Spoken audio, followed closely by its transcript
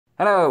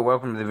Hello,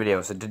 welcome to the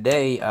video. So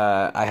today,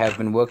 I have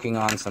been working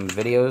on some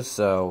videos,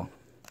 so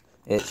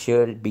it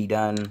should be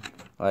done,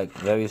 like,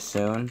 very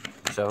soon.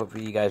 So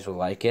hopefully you guys will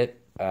like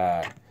it.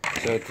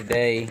 So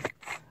today,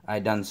 I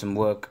done some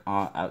work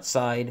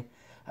outside.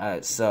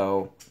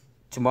 So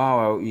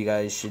tomorrow, you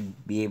guys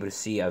should be able to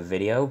see a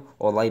video,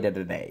 or later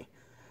today.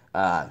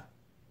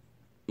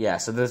 Yeah,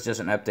 so this is just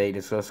an update.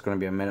 It's just going to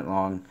be a minute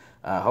long.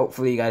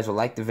 Hopefully you guys will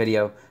like the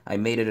video. I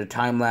made it a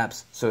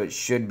time-lapse, so it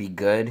should be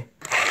good.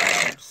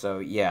 So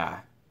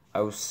yeah,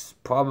 I will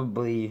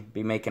probably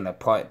be making a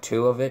part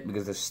 2 of it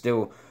because there's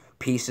still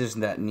pieces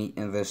that need,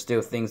 and there's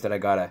still things that I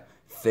gotta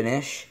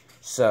finish.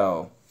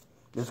 So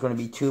there's going to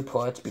be 2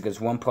 parts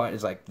because one part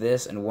is like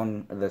this,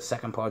 and the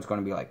second part is going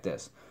to be like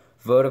this: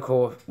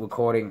 vertical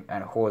recording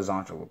and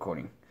horizontal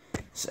recording.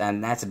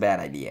 And that's a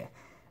bad idea.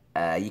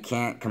 You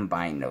can't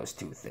combine those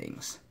 2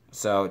 things.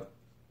 So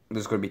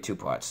there's going to be 2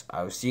 parts.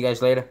 I will see you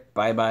guys later.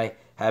 Bye bye.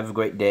 Have a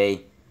great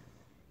day.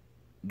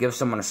 Give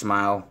someone a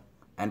smile.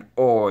 And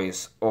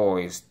always,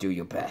 always do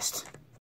your best.